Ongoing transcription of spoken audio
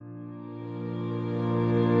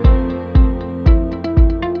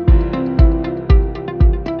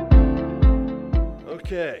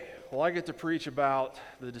Okay, well, I get to preach about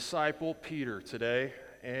the disciple Peter today,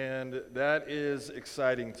 and that is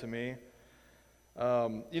exciting to me.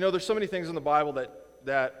 There's so many things in the Bible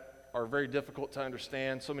that are very difficult to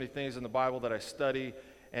understand, so many things in the Bible that I study,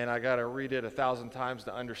 and I got to read it 1,000 times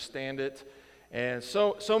to understand it, and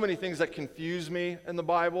so many things that confuse me in the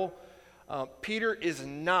Bible. Peter is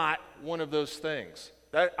not one of those things.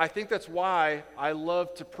 I think that's why I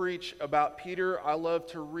love to preach about Peter. I love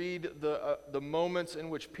to read the moments in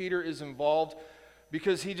which Peter is involved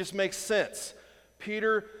because he just makes sense.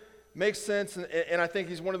 Peter makes sense, and I think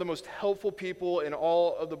he's one of the most helpful people in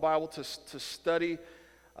all of the Bible to study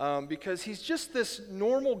because he's just this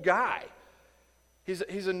normal guy.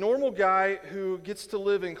 He's a normal guy who gets to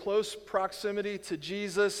live in close proximity to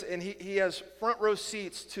Jesus, and he has front row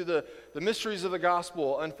seats to the mysteries of the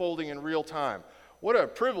gospel unfolding in real time. What a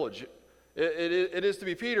privilege it is to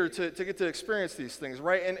be Peter to get to experience these things,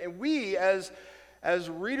 right? And we, as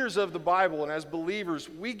readers of the Bible and as believers,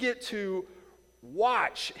 we get to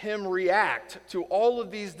watch him react to all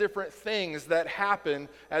of these different things that happen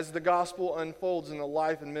as the gospel unfolds in the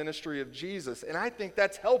life and ministry of Jesus. And I think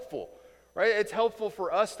that's helpful, right? It's helpful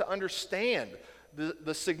for us to understand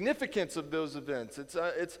the significance of those events.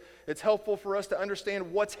 It's helpful for us to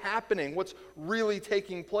understand what's happening, what's really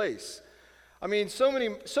taking place. I mean, so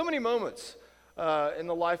many moments in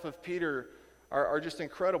the life of Peter are just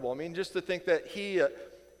incredible. I mean, just to think that he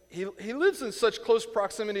lives in such close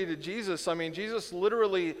proximity to Jesus. I mean, Jesus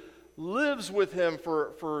literally lives with him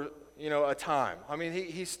for a time. I mean,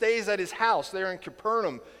 he stays at his house there in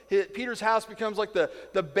Capernaum. Peter's house becomes like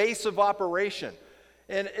the base of operation,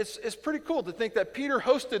 and it's pretty cool to think that Peter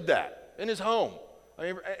hosted that in his home. I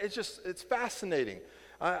mean, it's fascinating.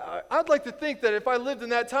 I'd like to think that if I lived in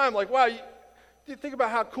that time, like, wow. You think about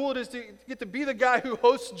how cool it is to get to be the guy who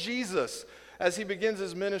hosts Jesus as he begins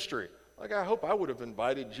his ministry. Like, I hope I would have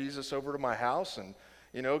invited Jesus over to my house and,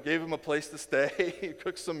 gave him a place to stay,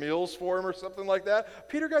 cooked some meals for him or something like that.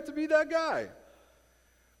 Peter got to be that guy.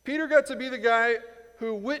 Peter got to be the guy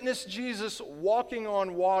who witnessed Jesus walking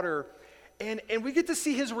on water, and we get to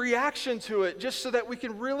see his reaction to it just so that we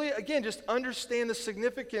can really, again, just understand the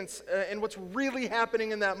significance and what's really happening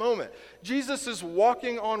in that moment. Jesus is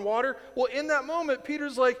walking on water. Well, in that moment,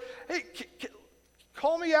 Peter's like, hey,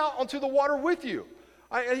 call me out onto the water with you.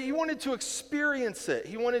 He wanted to experience it.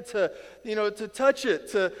 He wanted to, to touch it,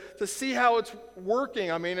 to see how it's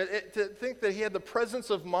working. I mean, to think that he had the presence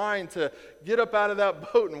of mind to get up out of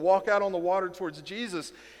that boat and walk out on the water towards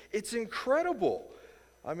Jesus, it's incredible.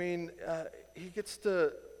 I mean, he gets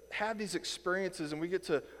to have these experiences, and we get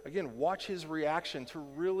to, again, watch his reaction to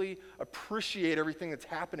really appreciate everything that's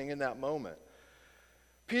happening in that moment.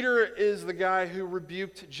 Peter is the guy who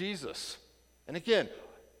rebuked Jesus. And again,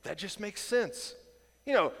 that just makes sense.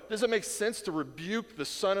 Does it make sense to rebuke the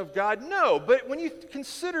Son of God? No, but when you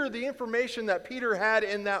consider the information that Peter had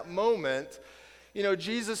in that moment,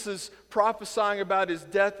 Jesus is prophesying about his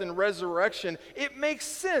death and resurrection. It makes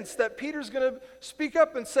sense that Peter's going to speak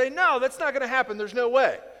up and say, no, that's not going to happen. There's no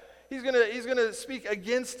way. He's going to speak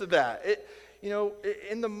against that.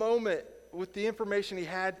 In the moment, with the information he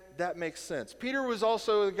had, that makes sense. Peter was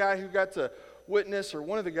also the guy who got to witness, or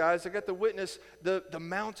one of the guys that got to witness the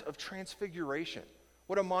Mount of Transfiguration.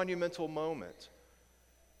 What a monumental moment.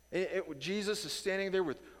 Jesus is standing there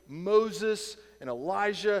with Moses and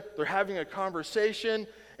Elijah. They're having a conversation,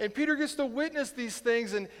 and Peter gets to witness these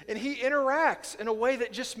things, and he interacts in a way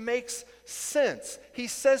that just makes sense. He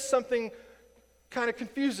says something kind of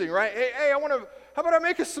confusing, right? Hey, how about I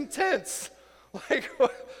make us some tents?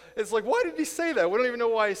 It's like, why did he say that? We don't even know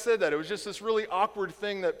why he said that. It was just this really awkward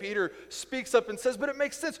thing that Peter speaks up and says, but it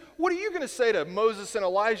makes sense. What are you going to say to Moses and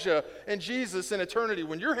Elijah and Jesus in eternity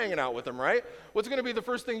when you're hanging out with them, right? What's going to be the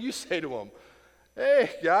first thing you say to them?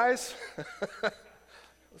 Hey, guys,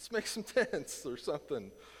 let's make some tents or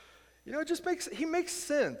something. He makes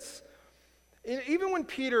sense. And even when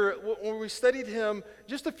Peter, when we studied him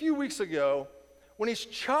just a few weeks ago, when he's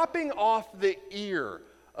chopping off the ear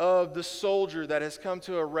of the soldier that has come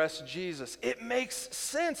to arrest Jesus, it makes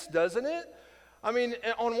sense, doesn't it? I mean,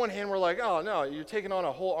 on one hand, we're like, oh, no, you're taking on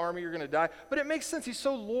a whole army, you're going to die. But it makes sense. He's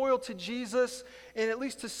so loyal to Jesus, and at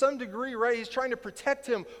least to some degree, right, he's trying to protect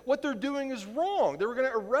him. What they're doing is wrong. They were going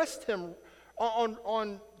to arrest him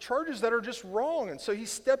on charges that are just wrong. And so he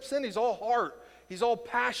steps in. He's all heart. He's all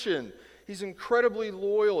passion. He's incredibly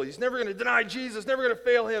loyal. He's never going to deny Jesus, never going to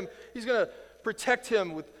fail him. He's going to protect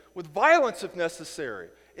him with violence if necessary.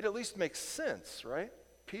 It at least makes sense, right?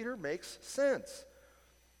 Peter makes sense.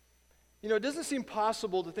 It doesn't seem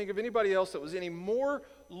possible to think of anybody else that was any more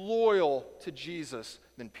loyal to Jesus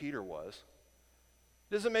than Peter was.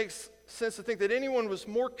 It doesn't make sense to think that anyone was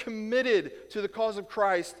more committed to the cause of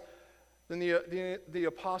Christ than the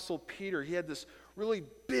Apostle Peter. He had this really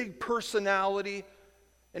big personality,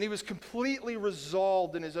 and he was completely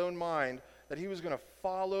resolved in his own mind that he was going to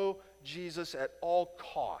follow Jesus at all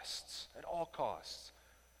costs. At all costs.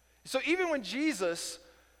 So even when Jesus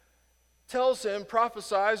tells him,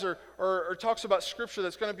 prophesies, or talks about scripture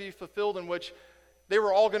that's going to be fulfilled in which they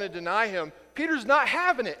were all going to deny him, Peter's not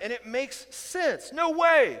having it, and it makes sense. No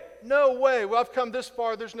way. Well, I've come this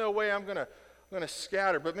far. There's no way I'm going to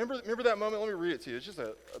scatter. But remember that moment? Let me read it to you. It's just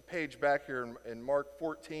a page back here in Mark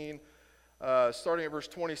 14, starting at verse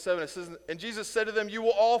 27. It says, "And Jesus said to them, 'You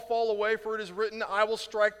will all fall away, for it is written, I will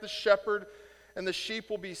strike the shepherd, and the sheep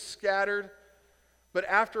will be scattered. But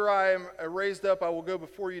after I am raised up, I will go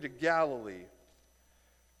before you to Galilee.'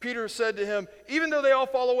 Peter said to him, 'Even though they all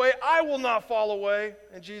fall away, I will not fall away.'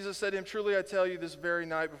 And Jesus said to him, 'Truly I tell you, this very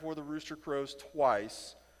night before the rooster crows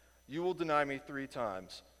twice, you will deny me 3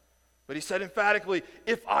 times. But he said emphatically,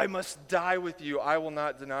 'If I must die with you, I will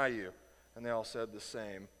not deny you.' And they all said the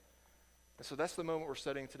same." And so that's the moment we're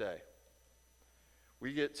studying today.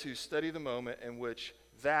 We get to study the moment in which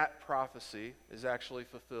that prophecy is actually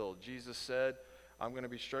fulfilled. Jesus said, "I'm going to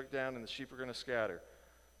be struck down and the sheep are going to scatter."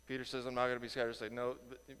 Peter says, "I'm not going to be scattered." Say, "No,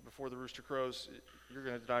 before the rooster crows, you're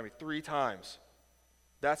going to deny me 3 times.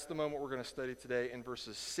 That's the moment we're going to study today in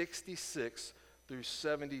verses 66 through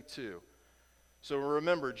 72. So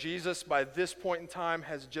remember, Jesus, by this point in time,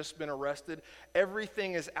 has just been arrested.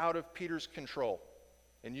 Everything is out of Peter's control.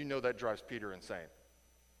 And you know that drives Peter insane.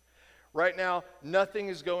 Right now, nothing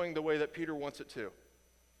is going the way that Peter wants it to.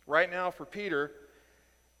 Right now, for Peter,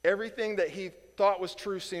 everything that he thought was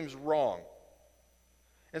true seems wrong.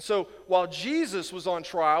 And so while Jesus was on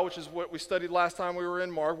trial, which is what we studied last time we were in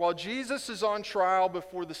Mark, while Jesus is on trial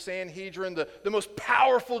before the Sanhedrin, the most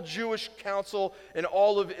powerful Jewish council in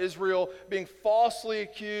all of Israel, being falsely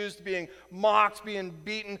accused, being mocked, being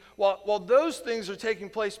beaten, while those things are taking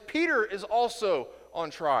place, Peter is also on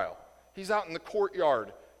trial. He's out in the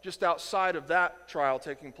courtyard just outside of that trial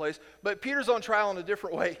taking place. But Peter's on trial in a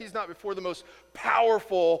different way. He's not before the most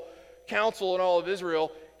powerful council in all of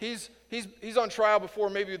Israel. He's on trial before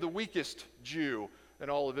maybe the weakest Jew in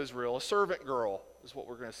all of Israel. A servant girl is what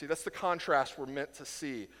we're going to see. That's the contrast we're meant to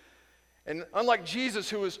see. And unlike Jesus,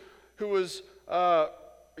 who was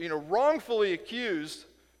wrongfully accused,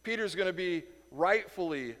 Peter's going to be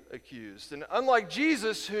rightfully accused. And unlike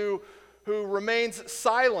Jesus, who remains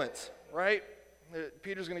silent, right?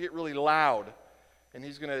 Peter's going to get really loud, and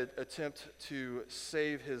he's going to attempt to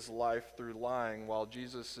save his life through lying while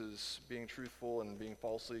Jesus is being truthful and being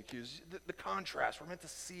falsely accused. The contrast, we're meant to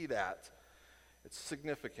see that. It's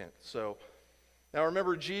significant. So now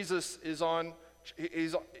remember, Jesus is on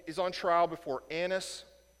trial before Annas.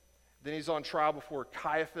 Then he's on trial before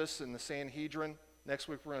Caiaphas in the Sanhedrin. Next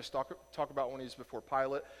week we're going to talk about when he's before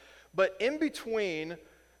Pilate. But in between,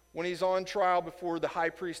 when he's on trial before the high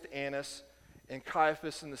priest Annas and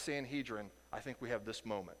Caiaphas in the Sanhedrin, I think we have this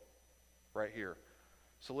moment right here.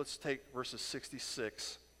 So let's take verses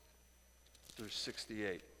 66 through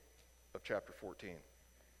 68 of chapter 14.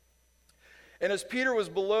 "And as Peter was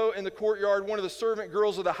below in the courtyard, one of the servant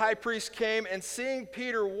girls of the high priest came, and seeing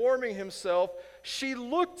Peter warming himself, she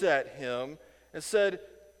looked at him and said,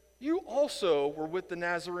 'You also were with the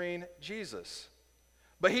Nazarene Jesus.'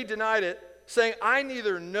 But he denied it, saying, 'I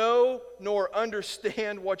neither know nor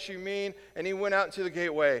understand what you mean.' And he went out into the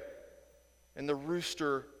gateway, and the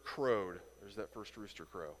rooster crowed." There's that first rooster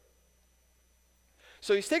crow.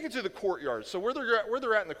 So he's taken to the courtyard. So where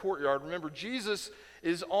they're at in the courtyard, remember, Jesus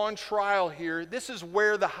is on trial here. This is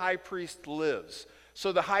where the high priest lives.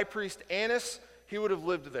 So the high priest Annas, he would have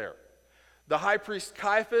lived there. The high priest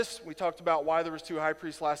Caiaphas, we talked about why there was 2 high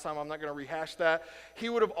priests last time. I'm not going to rehash that. He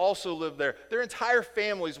would have also lived there. Their entire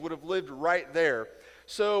families would have lived right there.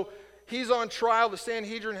 So he's on trial. The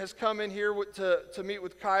Sanhedrin has come in here to meet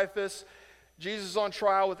with Caiaphas. Jesus is on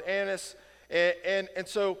trial with Annas. And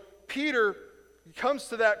so Peter comes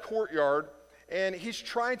to that courtyard, and he's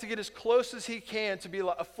trying to get as close as he can to be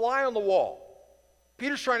like a fly on the wall.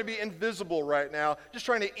 Peter's trying to be invisible right now, just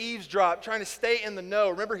trying to eavesdrop, trying to stay in the know.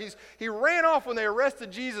 Remember, he ran off when they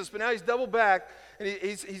arrested Jesus, but now he's doubled back, and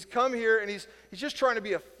he's come here, and he's just trying to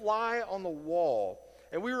be a fly on the wall.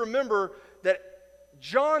 And we remember that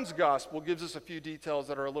John's gospel gives us a few details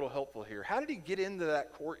that are a little helpful here. How did he get into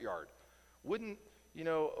that courtyard? Wouldn't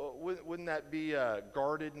that be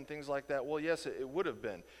guarded and things like that? Well, yes, it would have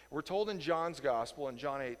been. We're told in John's gospel, in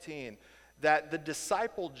John 18, that the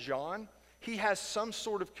disciple John, he has some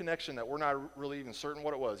sort of connection that we're not really even certain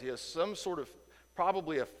what it was. He has some sort of,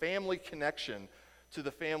 probably a family connection to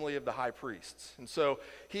the family of the high priests. And so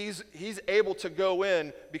he's able to go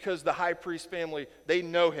in because the high priest family, they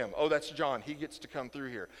know him. Oh, that's John. He gets to come through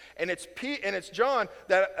here. And it's John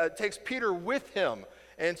that takes Peter with him.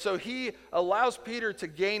 And so he allows Peter to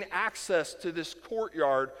gain access to this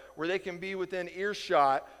courtyard where they can be within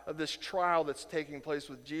earshot of this trial that's taking place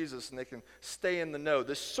with Jesus, and they can stay in the know.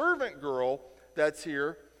 The servant girl that's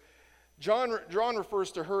here, John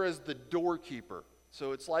refers to her as the doorkeeper.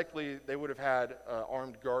 So it's likely they would have had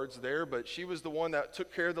armed guards there, but she was the one that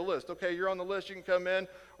took care of the list. Okay, you're on the list, you can come in,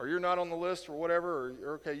 or you're not on the list, or whatever,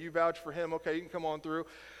 or okay, you vouch for him, okay, you can come on through.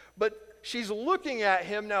 But she's looking at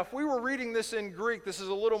him. Now, if we were reading this in Greek, this is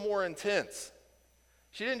a little more intense.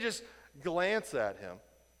 She didn't just glance at him.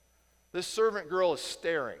 This servant girl is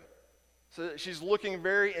staring. So she's looking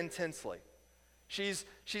very intensely. She's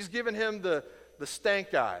giving him the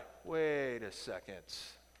stank eye. Wait a second.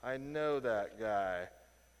 I know that guy.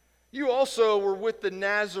 You also were with the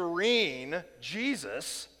Nazarene,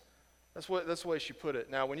 Jesus. That's the way she put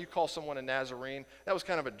it. Now, when you call someone a Nazarene, that was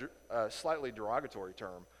kind of a slightly derogatory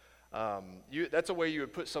term. That's a way you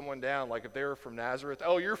would put someone down, like if they were from Nazareth.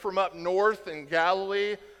 Oh, you're from up north in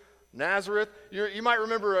Galilee, Nazareth. You might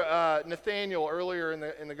remember Nathaniel earlier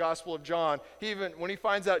in the Gospel of John. When he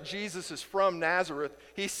finds out Jesus is from Nazareth,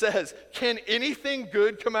 he says, "Can anything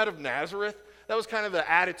good come out of Nazareth?" That was kind of the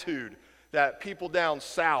attitude that people down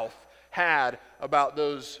south had about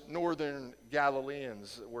those northern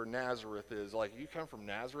Galileans where Nazareth is. Like, you come from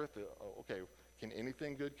Nazareth? Okay, can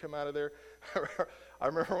anything good come out of there? I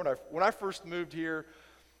remember when I first moved here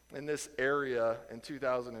in this area in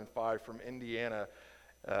 2005 from Indiana,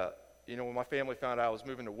 when my family found out I was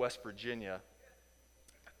moving to West Virginia,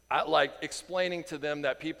 I like explaining to them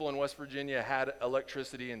that people in West Virginia had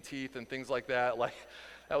electricity and teeth and things like that. Like,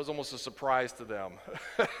 that was almost a surprise to them.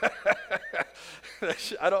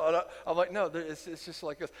 I'm like, no, it's just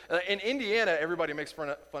like this. In Indiana, everybody makes fun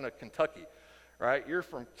of Kentucky, right? You're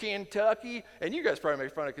from Kentucky, and you guys probably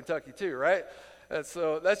make fun of Kentucky too, right? And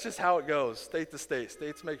so that's just how it goes, state to state.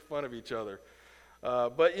 States make fun of each other.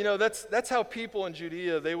 But that's how people in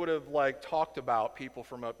Judea, they would have like talked about people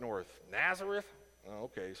from up north. Nazareth? Oh,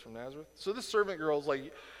 okay, he's from Nazareth. So this servant girl is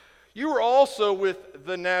like, you were also with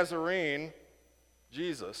the Nazarene,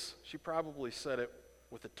 Jesus. She probably said it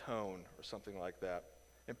with a tone or something like that.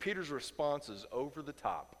 And Peter's response is over the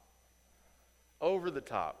top. Over the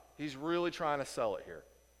top. He's really trying to sell it here.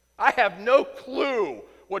 I have no clue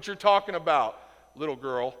what you're talking about, little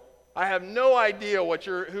girl. I have no idea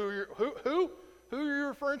who you're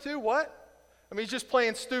referring to. What? I mean, he's just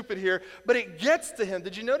playing stupid here. But it gets to him.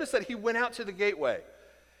 Did you notice that he went out to the gateway?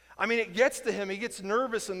 I mean, it gets to him. He gets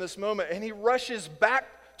nervous in this moment, and he rushes back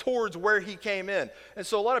towards where he came in. And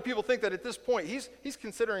so a lot of people think that at this point, he's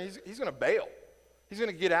considering he's going to bail. He's going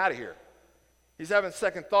to get out of here. He's having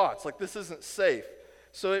second thoughts, like this isn't safe.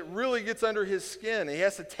 So it really gets under his skin. He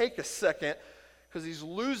has to take a second because he's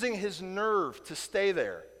losing his nerve to stay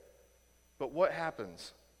there. But what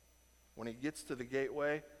happens? When he gets to the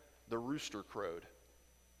gateway, the rooster crowed.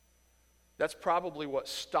 That's probably what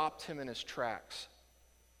stopped him in his tracks.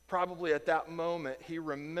 Probably at that moment, he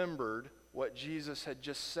remembered what Jesus had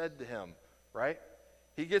just said to him, right?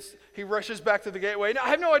 He rushes back to the gateway. No, I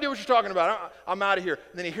have no idea what you're talking about. I'm out of here.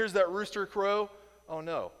 And then he hears that rooster crow. Oh,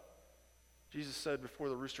 no. Jesus said before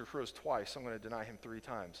the rooster crows twice, I'm going to deny him 3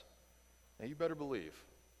 times. Now, you better believe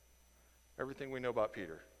everything we know about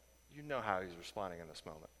Peter. You know how he's responding in this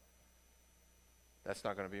moment. That's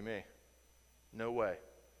not going to be me. No way.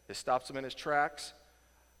 It stops him in his tracks.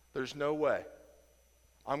 There's no way.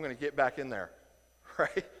 I'm going to get back in there,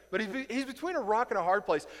 right? But he's between a rock and a hard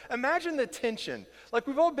place. Imagine the tension. Like,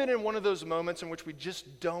 we've all been in one of those moments in which we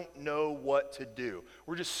just don't know what to do.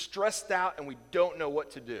 We're just stressed out and we don't know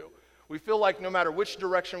what to do. We feel like no matter which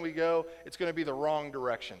direction we go, it's going to be the wrong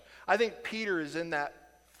direction. I think Peter is in that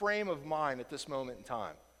frame of mind at this moment in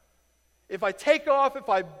time. If I take off, if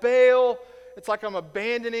I bail, it's like I'm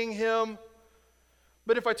abandoning him.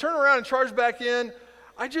 But if I turn around and charge back in,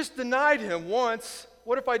 I just denied him once.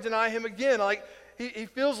 What if I deny him again? Like, he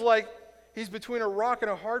feels like he's between a rock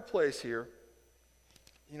and a hard place here.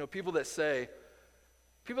 You know, people that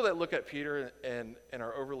look at Peter and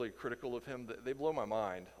are overly critical of him, they blow my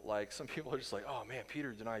mind. Like, some people are just like, oh man,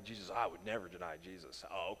 Peter denied Jesus. I would never deny Jesus.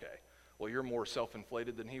 Oh, okay. Well, you're more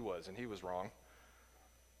self-inflated than he was, and he was wrong.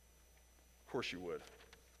 Of course you would.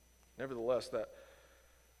 Nevertheless, that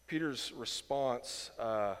Peter's response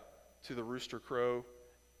to the rooster crow,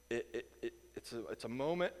 it's a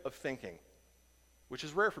moment of thinking, which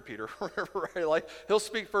is rare for Peter. Right? Like, he'll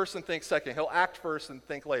speak first and think second. He'll act first and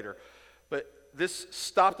think later. But this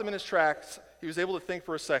stopped him in his tracks. He was able to think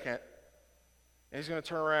for a second. And he's going to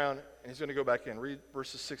turn around and he's going to go back in. Read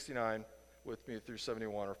verses 69 with me through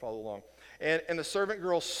 71 or follow along. And the servant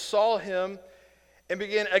girl saw him and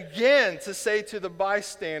began again to say to the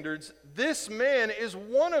bystanders, "This man is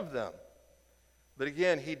one of them." But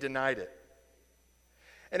again, he denied it.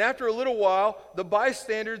 And after a little while, the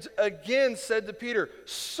bystanders again said to Peter,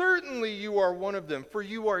 "Certainly you are one of them, for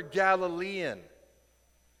you are Galilean."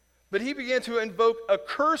 But he began to invoke a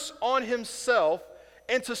curse on himself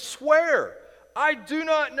and to swear, "I do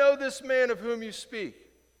not know this man of whom you speak."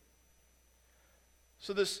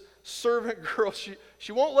 So this servant girl,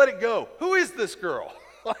 she won't let it go. Who is this girl?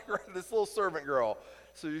 This little servant girl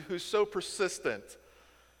who's so persistent.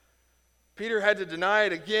 Peter had to deny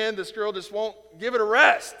it again. This girl just won't give it a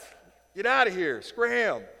rest. Get out of here.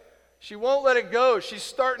 Scram. She won't let it go. She's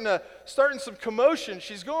starting some commotion.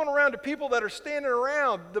 She's going around to people that are standing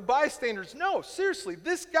around, the bystanders. No, seriously,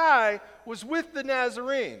 this guy was with the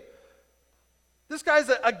Nazarene. This guy's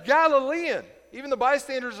a Galilean. Even the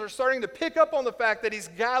bystanders are starting to pick up on the fact that he's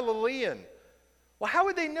Galilean. Well, how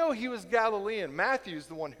would they know he was Galilean? Matthew's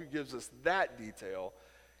the one who gives us that detail.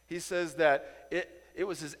 He says that it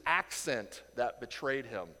was his accent that betrayed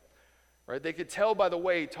him. Right? They could tell by the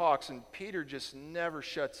way he talks, and Peter just never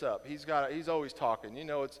shuts up. He's always talking. You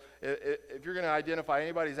know, if you're going to identify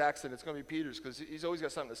anybody's accent, it's going to be Peter's, because he's always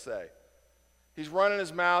got something to say. He's running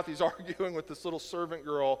his mouth. He's arguing with this little servant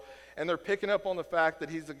girl, and they're picking up on the fact that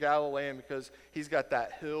he's a Galilean because he's got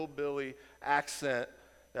that hillbilly accent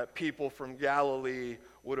that people from Galilee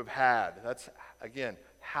would have had. That's, again,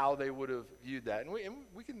 how they would have viewed that. And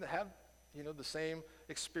we can have, the same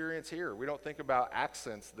experience here. We don't think about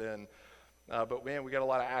accents then, but man, we got a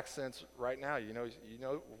lot of accents right now. You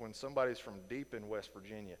know when somebody's from deep in West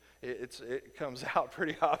Virginia, it comes out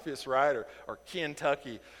pretty obvious, right? Or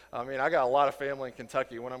Kentucky. I mean, I got a lot of family in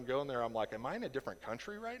Kentucky. When I'm going there, I'm like, am I in a different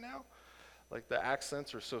country right now? Like the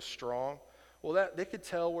accents are so strong. Well, that they could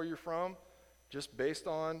tell where you're from just based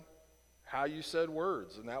on how you said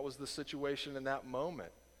words, and that was the situation in that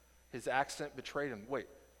moment. His accent betrayed him. Wait,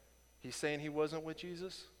 he's saying he wasn't with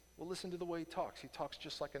Jesus? Well, listen to the way he talks. He talks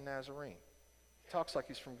just like a Nazarene. He talks like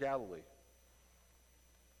he's from Galilee.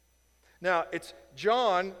 Now, it's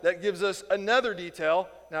John that gives us another detail.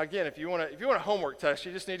 Now, again, if you want a homework test,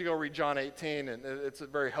 you just need to go read John 18, and it's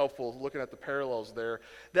very helpful looking at the parallels there.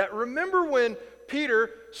 That remember when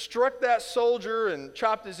Peter struck that soldier and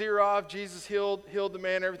chopped his ear off, Jesus healed the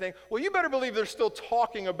man and everything? Well, you better believe they're still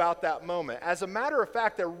talking about that moment. As a matter of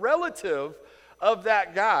fact, a relative of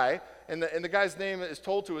that guy, and the guy's name is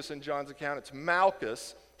told to us in John's account, it's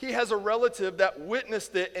Malchus. He has a relative that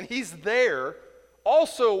witnessed it, and he's there,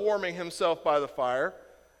 also warming himself by the fire.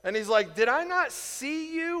 And he's like, "Did I not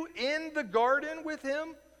see you in the garden with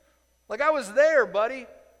him? Like, I was there, buddy.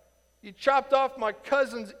 You chopped off my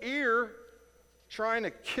cousin's ear trying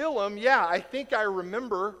to kill him. Yeah, I think I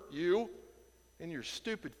remember you in your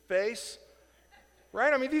stupid face."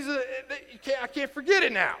 Right? I mean, I can't forget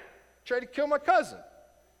it now. Tried to kill my cousin.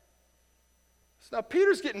 So now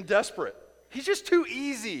Peter's getting desperate. He's just too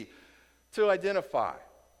easy to identify.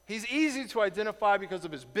 He's easy to identify because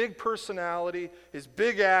of his big personality, his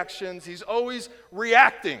big actions. He's always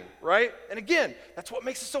reacting, right? And again, that's what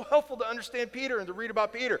makes it so helpful to understand Peter and to read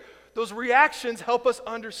about Peter. Those reactions help us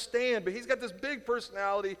understand, but he's got this big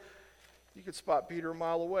personality. You could spot Peter a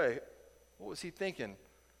mile away. What was he thinking?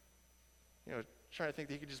 Trying to think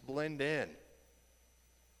that he could just blend in.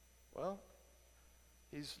 Well,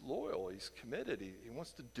 he's loyal, he's committed, he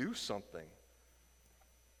wants to do something.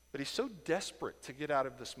 But he's so desperate to get out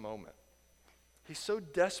of this moment. He's so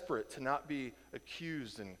desperate to not be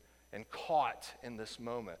accused and caught in this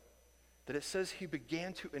moment that it says he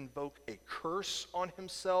began to invoke a curse on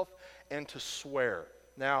himself and to swear.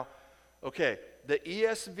 Now, okay, the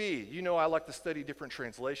ESV, I like to study different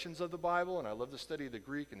translations of the Bible, and I love to study the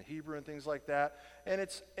Greek and the Hebrew and things like that.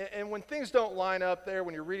 And when things don't line up there,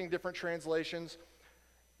 when you're reading different translations,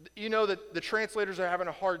 that the translators are having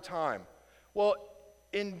a hard time. Well,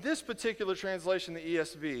 in this particular translation, the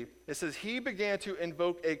ESV, it says he began to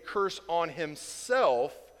invoke a curse on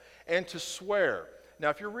himself and to swear. Now,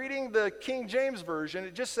 if you're reading the King James Version,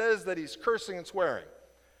 it just says that he's cursing and swearing.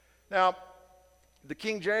 Now, the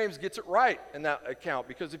King James gets it right in that account,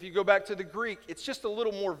 because if you go back to the Greek, it's just a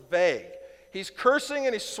little more vague. He's cursing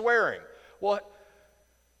and he's swearing. Well,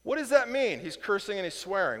 what does that mean? He's cursing and he's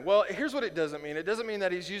swearing. Well, here's what it doesn't mean. It doesn't mean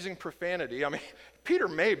that he's using profanity. I mean, Peter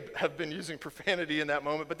may have been using profanity in that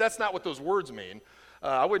moment, but that's not what those words mean.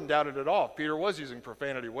 I wouldn't doubt it at all. Peter was using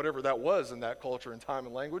profanity, whatever that was in that culture and time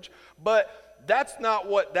and language. But that's not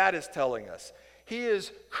what that is telling us. He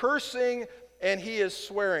is cursing and he is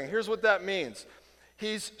swearing. Here's what that means.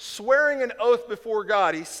 He's swearing an oath before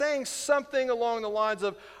God. He's saying something along the lines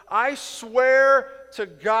of, I swear to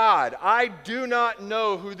God, I do not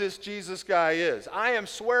know who this Jesus guy is. I am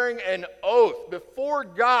swearing an oath before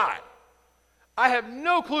God. I have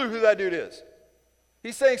no clue who that dude is.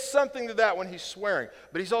 He's saying something to that when he's swearing,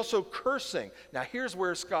 but he's also cursing. Now, here's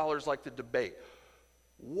where scholars like to debate.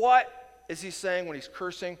 What is he saying when he's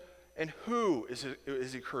cursing, and who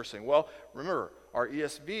is he cursing? Well, remember, our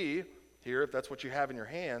ESV here, if that's what you have in your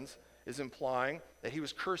hands, is implying that he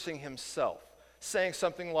was cursing himself, saying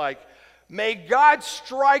something like, may God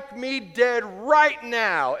strike me dead right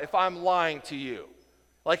now if I'm lying to you.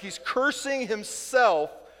 Like he's cursing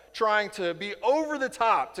himself, trying to be over the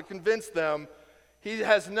top to convince them he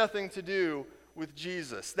has nothing to do with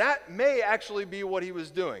Jesus. That may actually be what he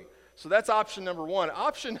was doing. So that's option number one.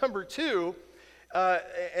 Option number two,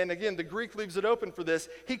 and again, the Greek leaves it open for this,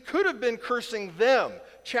 he could have been cursing them,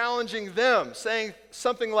 challenging them, saying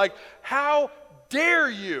something like, how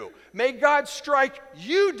dare you? May God strike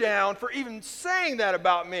you down for even saying that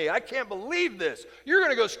about me. I can't believe this. You're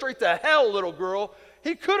going to go straight to hell, little girl.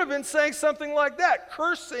 He could have been saying something like that,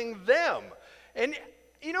 cursing them. And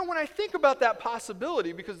you know, when I think about that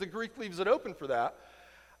possibility, because the Greek leaves it open for that,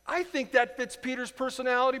 I think that fits Peter's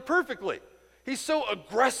personality perfectly. He's so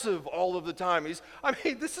aggressive all of the time.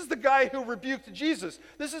 This is the guy who rebuked Jesus.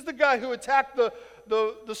 This is the guy who attacked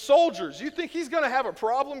the soldiers. You think he's going to have a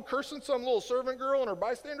problem cursing some little servant girl and her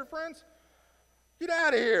bystander friends? Get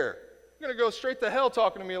out of here. You're going to go straight to hell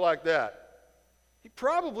talking to me like that. He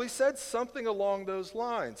probably said something along those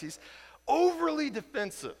lines. He's overly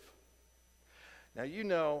defensive. Now, you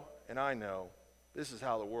know, and I know, this is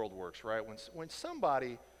how the world works, right? When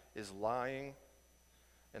somebody is lying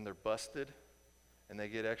and they're busted and they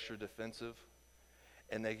get extra defensive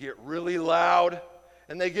and they get really loud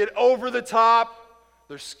and they get over the top,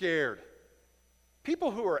 they're scared.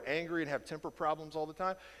 People who are angry and have temper problems all the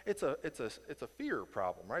time, it's a fear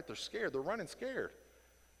problem, right? They're scared. They're running scared.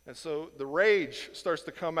 And so the rage starts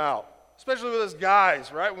to come out, especially with us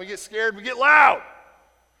guys, right? When we get scared, we get loud.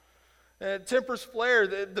 And tempers flare,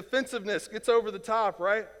 the defensiveness gets over the top,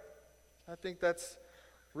 right? I think that's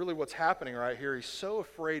really what's happening right here. He's so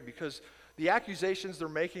afraid because the accusations they're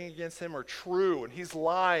making against him are true, and he's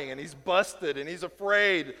lying, and he's busted, and he's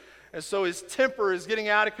afraid. And so his temper is getting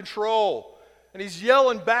out of control, and he's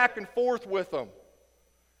yelling back and forth with them.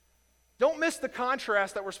 Don't miss the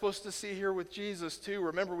contrast that we're supposed to see here with Jesus, too.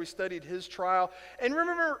 Remember, we studied his trial. And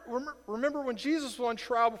remember when Jesus was on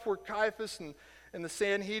trial before Caiaphas and the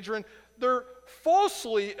Sanhedrin, they're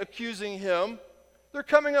falsely accusing him. They're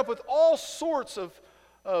coming up with all sorts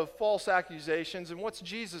of false accusations. And what's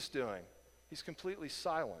Jesus doing? He's completely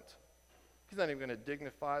silent. He's not even going to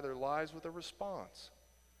dignify their lives with a response.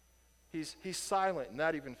 He's silent, and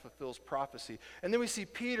that even fulfills prophecy. And then we see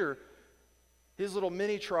Peter, his little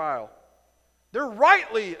mini trial. They're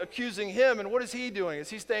rightly accusing him, and what is he doing? Is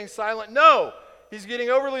he staying silent? No! He's getting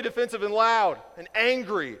overly defensive and loud and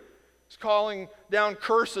angry. He's calling down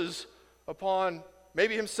curses upon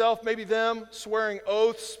maybe himself, maybe them, swearing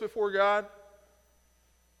oaths before God.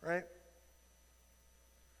 Right?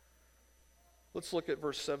 Let's look at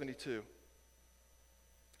verse 72.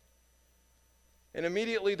 And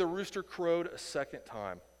immediately the rooster crowed a second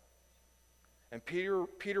time. And Peter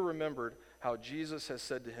remembered how Jesus has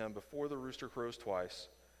said to him, before the rooster crows twice,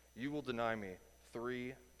 you will deny me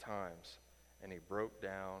 3 times. And he broke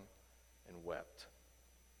down and wept.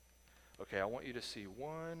 Okay, I want you to see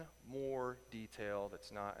one more detail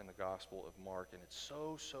that's not in the Gospel of Mark, and it's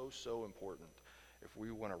so important if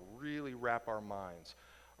we want to really wrap our minds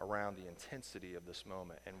around the intensity of this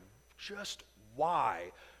moment and just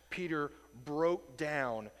why Peter broke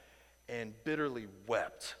down and bitterly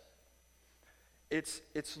wept. It's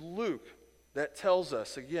Luke that tells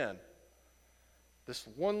us, again, this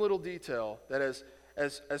one little detail that as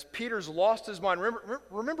Peter's lost his mind,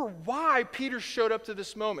 remember why Peter showed up to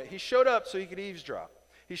this moment. He showed up so he could eavesdrop.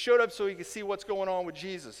 He showed up so he could see what's going on with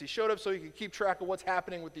Jesus. He showed up so he could keep track of what's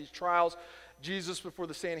happening with these trials, Jesus before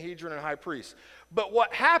the Sanhedrin and high priest. But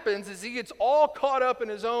what happens is he gets all caught up in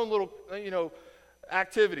his own little,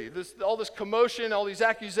 activity, all this commotion, all these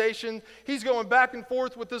accusations. He's going back and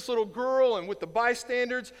forth with this little girl and with the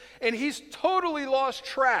bystanders, and he's totally lost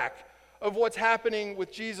track of what's happening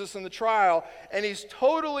with Jesus in the trial, and he's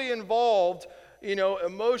totally involved,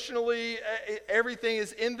 emotionally. Everything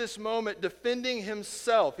is in this moment defending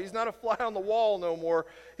himself. He's not a fly on the wall no more.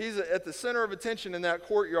 He's at the center of attention in that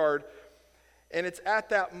courtyard, and it's at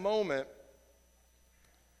that moment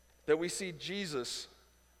that we see Jesus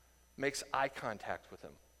makes eye contact with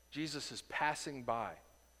him. Jesus is passing by.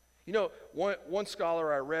 You know, one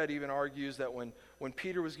scholar I read even argues that when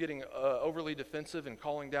Peter was getting overly defensive and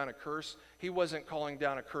calling down a curse, he wasn't calling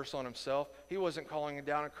down a curse on himself. He wasn't calling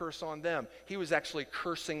down a curse on them. He was actually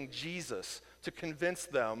cursing Jesus to convince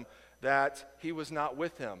them that he was not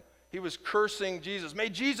with him. He was cursing Jesus. May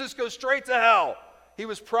Jesus go straight to hell. He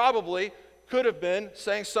was probably, could have been,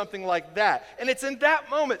 saying something like that. And it's in that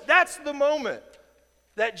moment, that's the moment,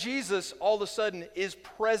 that Jesus all of a sudden is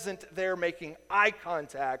present there making eye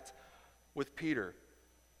contact with Peter.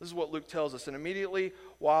 This is what Luke tells us. And immediately,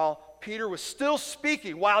 while Peter was still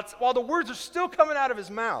speaking, while the words are still coming out of his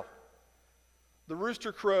mouth, the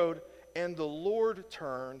rooster crowed, and the Lord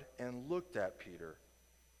turned and looked at Peter.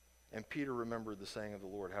 And Peter remembered the saying of the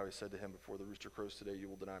Lord, how he said to him, before the rooster crows today, you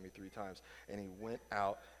will deny me 3 times. And he went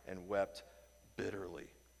out and wept bitterly.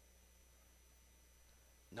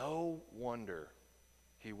 No wonder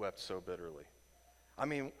he wept so bitterly. I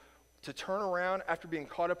mean, to turn around after being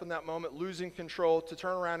caught up in that moment, losing control, to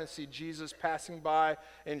turn around and see Jesus passing by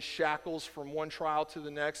in shackles from one trial to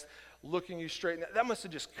the next, looking you straight in that must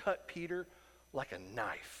have just cut Peter like a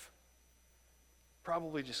knife.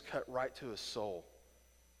 Probably just cut right to his soul.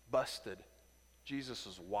 Busted. Jesus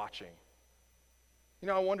was watching. You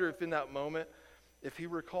know, I wonder if in that moment, if he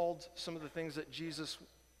recalled some of the things that Jesus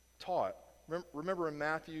taught. Remember in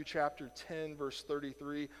Matthew chapter 10, verse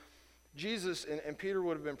 33, Jesus, and Peter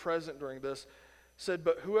would have been present during this, said,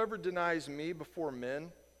 but whoever denies me before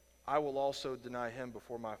men, I will also deny him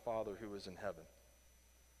before my Father who is in heaven.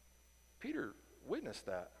 Peter witnessed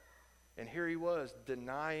that. And here he was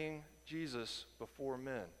denying Jesus before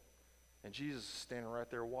men. And Jesus is standing right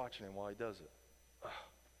there watching him while he does it. Ugh.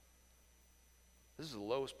 This is the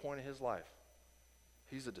lowest point of his life.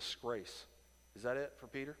 He's a disgrace. Is that it for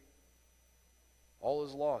Peter? All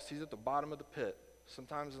is lost. He's at the bottom of the pit.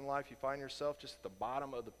 Sometimes in life you find yourself just at the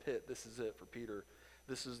bottom of the pit. This is it for Peter.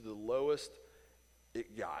 This is the lowest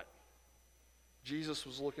it got. Jesus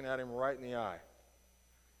was looking at him right in the eye.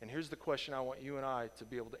 And here's the question I want you and I to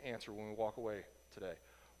be able to answer when we walk away today.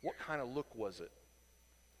 What kind of look was it?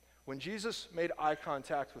 When Jesus made eye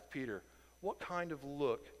contact with Peter, what kind of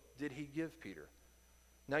look did he give Peter?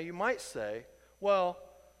 Now you might say, well,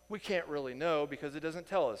 we can't really know because it doesn't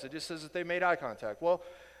tell us. It just says that they made eye contact. Well,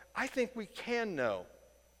 I think we can know.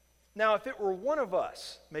 Now, if it were one of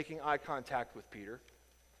us making eye contact with Peter,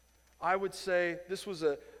 I would say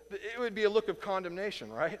it would be a look of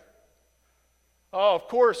condemnation, right? Oh, of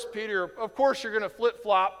course, Peter, of course you're going to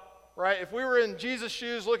flip-flop, right? If we were in Jesus'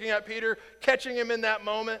 shoes looking at Peter, catching him in that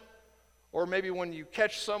moment, or maybe when you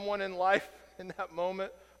catch someone in life in that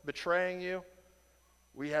moment, betraying you,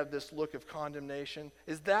 we have this look of condemnation.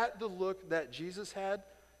 Is that the look that Jesus had?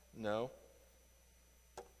 No.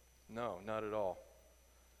 No, not at all.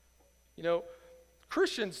 You know,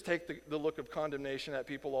 Christians take the look of condemnation at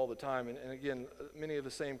people all the time. And again, many of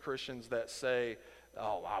the same Christians that say,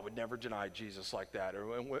 oh, I would never deny Jesus like that.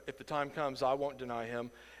 Or if the time comes, I won't deny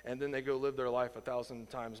him. And then they go live their life 1,000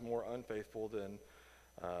 times more unfaithful than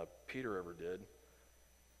Peter ever did.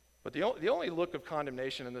 But the only look of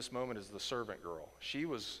condemnation in this moment is the servant girl. She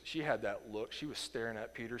had that look. She was staring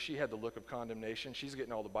at Peter. She had the look of condemnation. She's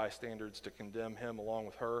getting all the bystanders to condemn him along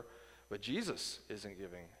with her. But Jesus isn't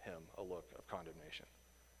giving him a look of condemnation.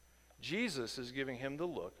 Jesus is giving him the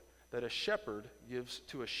look that a shepherd gives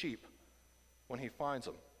to a sheep when he finds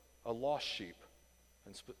them, a lost sheep,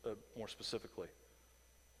 and more specifically.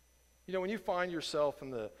 You know, when you find yourself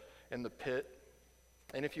in the pit,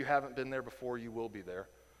 and if you haven't been there before, you will be there.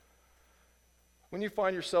 When you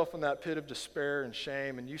find yourself in that pit of despair and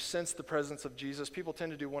shame and you sense the presence of Jesus, people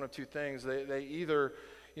tend to do one of two things. They either,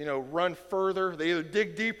 run further, they either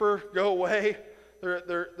dig deeper, go away.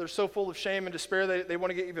 They're so full of shame and despair they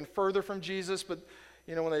want to get even further from Jesus, but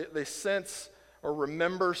when they sense or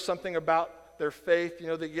remember something about their faith,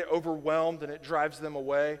 they get overwhelmed and it drives them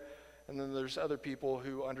away. And then there's other people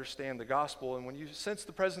who understand the gospel, and when you sense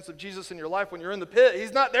the presence of Jesus in your life when you're in the pit,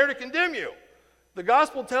 he's not there to condemn you. The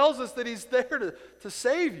gospel tells us that he's there to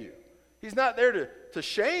save you. He's not there to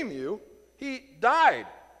shame you. He died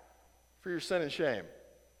for your sin and shame.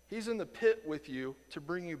 He's in the pit with you to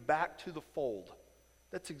bring you back to the fold.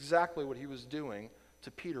 That's exactly what he was doing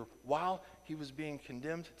to Peter while he was being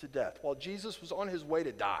condemned to death. While Jesus was on his way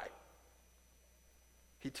to die,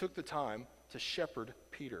 he took the time to shepherd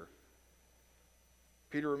Peter.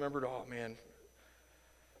 Peter remembered, oh man,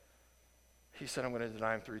 he said, I'm going to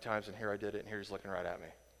deny him 3 times, and here I did it, and here he's looking right at me.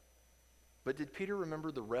 But did Peter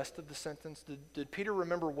remember the rest of the sentence? Did Peter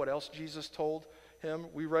remember what else Jesus told him?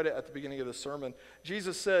 We read it at the beginning of the sermon.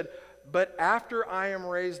 Jesus said, but after I am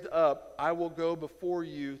raised up, I will go before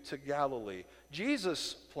you to Galilee.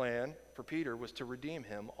 Jesus' plan for Peter was to redeem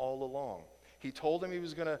him all along. He told him he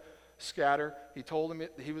was going to scatter. He told him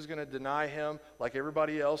he was going to deny him like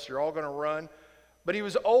everybody else. You're all going to run. But he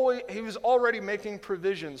was already making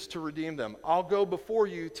provisions to redeem them. I'll go before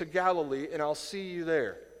you to Galilee, and I'll see you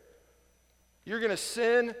there. You're going to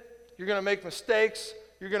sin. You're going to make mistakes.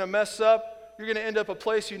 You're going to mess up. You're going to end up a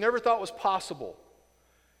place you never thought was possible.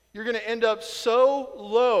 You're going to end up so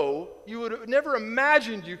low, you would have never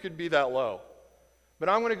imagined you could be that low. But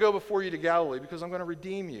I'm going to go before you to Galilee because I'm going to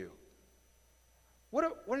redeem you.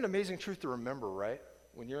 What an amazing truth to remember, right?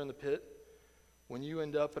 When you're in the pit, when you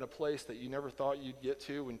end up in a place that you never thought you'd get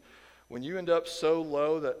to, when you end up so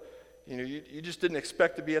low that you just didn't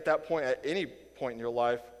expect to be at that point at any point in your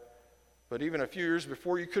life, but even a few years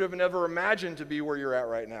before, you could have never imagined to be where you're at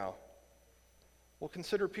right now. Well,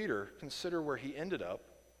 consider Peter. Consider where he ended up,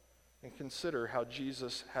 and consider how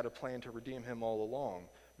Jesus had a plan to redeem him all along,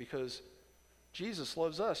 because Jesus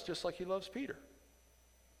loves us just like he loves Peter.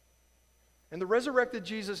 And the resurrected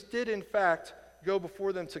Jesus did, in fact, go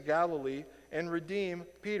before them to Galilee and redeem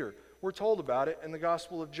Peter. We're told about it in the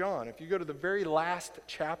Gospel of John. If you go to the very last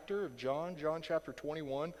chapter of John chapter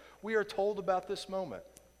 21, we are told about this moment.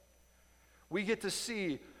 We get to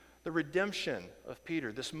see the redemption of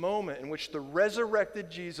Peter, this moment in which the resurrected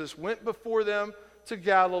Jesus went before them to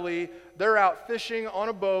Galilee. They're out fishing on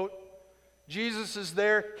a boat. Jesus is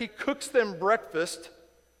there. He cooks them breakfast.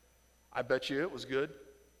 I bet you it was good.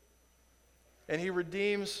 And he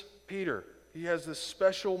redeems Peter. He has this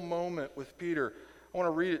special moment with Peter. I want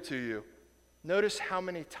to read it to you. Notice how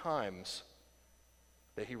many times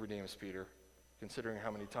that he redeems Peter, considering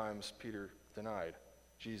how many times Peter denied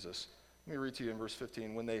Jesus. Let me read to you in verse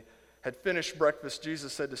 15. When they had finished breakfast,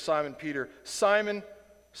 Jesus said to Simon Peter, "Simon,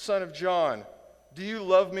 son of John, do you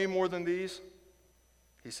love me more than these?"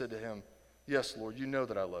 He said to him, "Yes, Lord, you know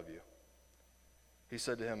that I love you." He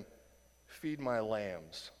said to him, "Feed my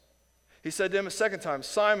lambs." He said to him a second time,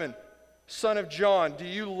 "Simon, son of John, do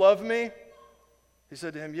you love me?" He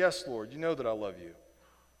said to him, "Yes, Lord, you know that I love you."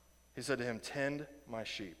 He said to him, "Tend my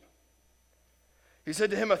sheep." He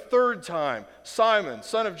said to him a third time, "Simon,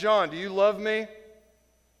 son of John, do you love me?"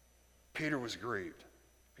 Peter was grieved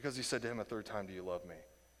because he said to him a third time, "Do you love me?"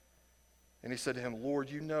 And he said to him,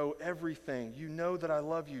 "Lord, you know everything. You know that I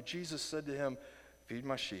love you." Jesus said to him, "Feed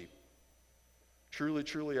my sheep. Truly,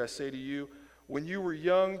 truly, I say to you, when you were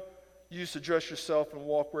young, you used to dress yourself and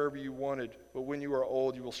walk wherever you wanted. But when you are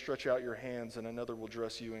old, you will stretch out your hands, and another will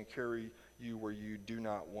dress you and carry you where you do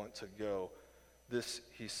not want to go." This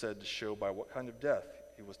he said to show by what kind of death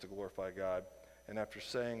he was to glorify God. And after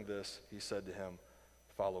saying this, he said to him,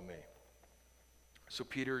 "Follow me." So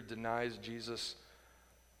Peter denies Jesus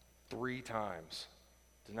 3 times,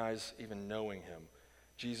 denies even knowing him.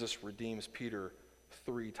 Jesus redeems Peter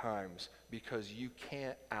 3 times because you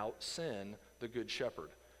can't out-sin the Good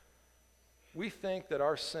Shepherd. We think that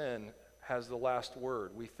our sin has the last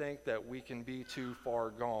word. We think that we can be too far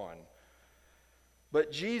gone. But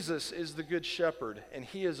Jesus is the Good Shepherd, and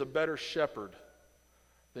he is a better shepherd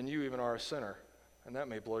than you even are a sinner. And that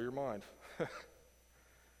may blow your mind.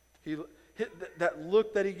 That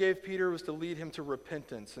look that he gave Peter was to lead him to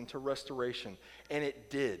repentance and to restoration, and it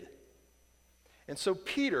did. And so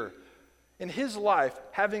Peter, in his life,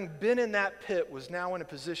 having been in that pit, was now in a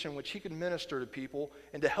position which he could minister to people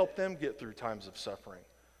and to help them get through times of suffering.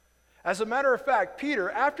 As a matter of fact, Peter,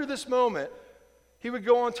 after this moment, he would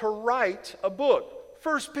go on to write a book,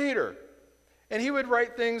 1 Peter, and he would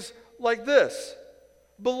write things like this: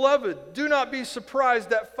 "Beloved, do not be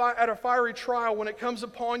surprised at a fiery trial when it comes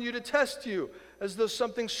upon you to test you, as though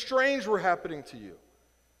something strange were happening to you.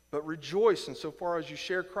 But rejoice insofar as you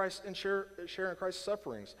share in Christ's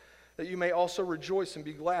sufferings, that you may also rejoice and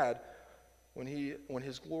be glad when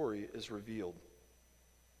his glory is revealed."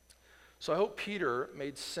 So I hope Peter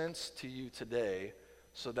made sense to you today,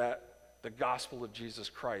 so that the gospel of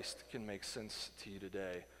Jesus Christ can make sense to you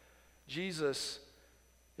today. Jesus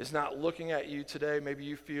is not looking at you today. Maybe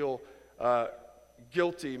you feel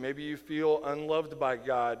guilty. Maybe you feel unloved by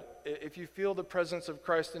God. If you feel the presence of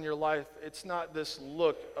Christ in your life, it's not this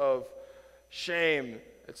look of shame.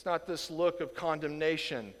 It's not this look of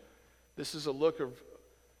condemnation. This is a look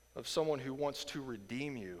of someone who wants to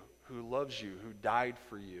redeem you, who loves you, who died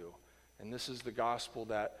for you. And this is the gospel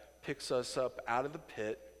that picks us up out of the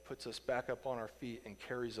pit, puts us back up on our feet, and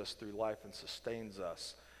carries us through life and sustains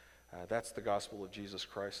us. That's the gospel of Jesus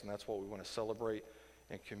Christ, and that's what we want to celebrate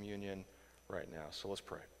in communion right now. So let's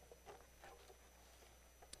pray.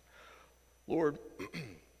 Lord,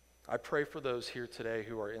 I pray for those here today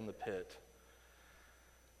who are in the pit.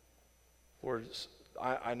 Lord,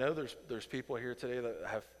 I know there's people here today that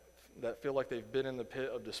have that feel like they've been in the pit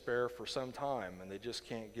of despair for some time and they just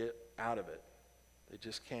can't get out of it. They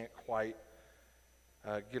just can't quite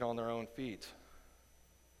get on their own feet.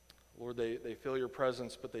 Lord, they feel your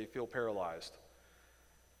presence, but they feel paralyzed.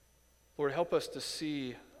 Lord, help us to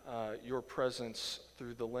see your presence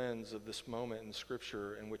through the lens of this moment in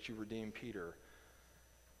Scripture in which you redeemed Peter.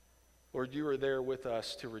 Lord, you are there with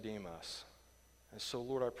us to redeem us. And so,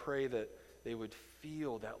 Lord, I pray that they would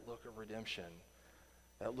feel that look of redemption,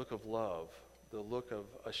 that look of love, the look of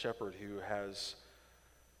a shepherd who has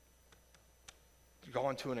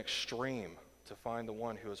gone to an extreme to find the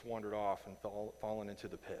one who has wandered off and fallen into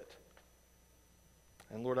the pit.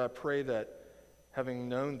 And Lord, I pray that having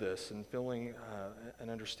known this and feeling an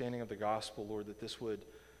understanding of the gospel, Lord, that this would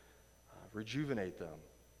rejuvenate them,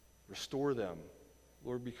 restore them.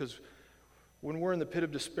 Lord, because when we're in the pit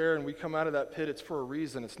of despair and we come out of that pit, it's for a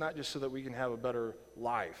reason. It's not just so that we can have a better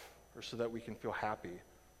life or so that we can feel happy.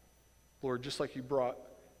 Lord, just like you brought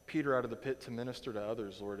Peter out of the pit to minister to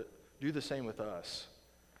others, Lord, do the same with us.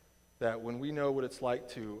 That when we know what it's like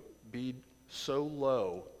to be so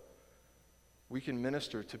low, we can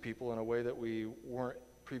minister to people in a way that we weren't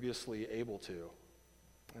previously able to.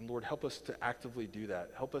 And Lord, help us to actively do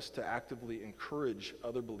that. Help us to actively encourage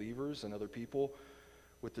other believers and other people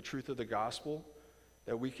with the truth of the gospel,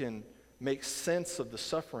 that we can make sense of the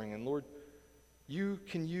suffering. And Lord, you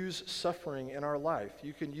can use suffering in our life.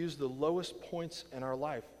 You can use the lowest points in our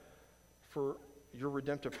life for your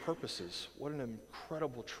redemptive purposes. What an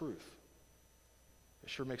incredible truth. It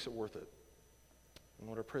sure makes it worth it. And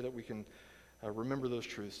Lord, I pray that we can remember those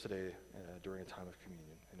truths today during a time of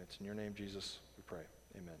communion. And it's in your name, Jesus, we pray.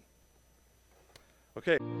 Amen.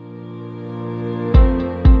 Okay.